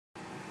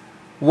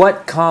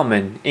What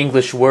common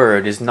English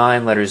word is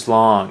 9 letters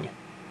long,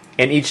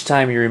 and each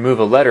time you remove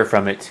a letter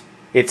from it,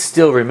 it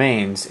still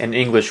remains an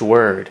English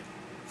word,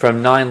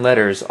 from 9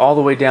 letters all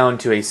the way down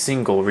to a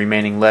single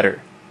remaining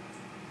letter?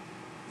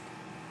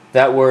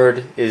 That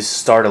word is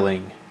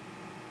startling.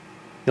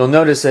 You'll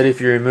notice that if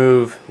you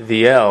remove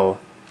the L,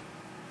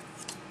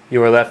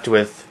 you are left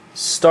with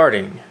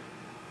starting.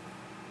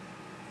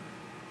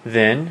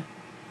 Then,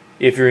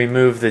 if you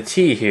remove the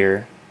T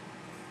here,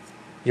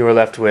 you are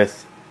left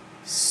with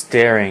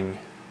staring.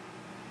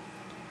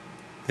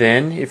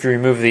 Then, if you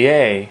remove the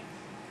A,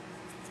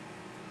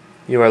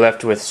 you are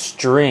left with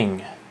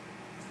string.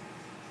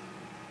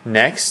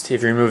 Next,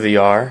 if you remove the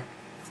R,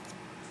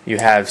 you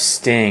have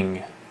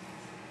sting.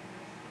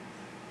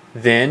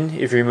 Then,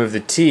 if you remove the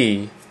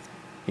T,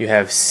 you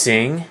have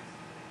sing.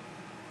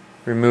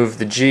 Remove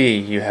the G,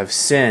 you have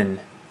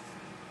sin.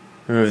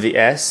 Remove the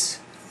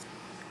S,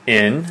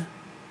 in.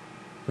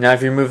 Now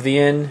if you remove the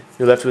N,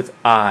 you're left with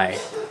I.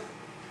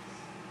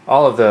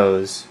 All of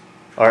those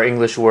are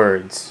English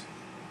words.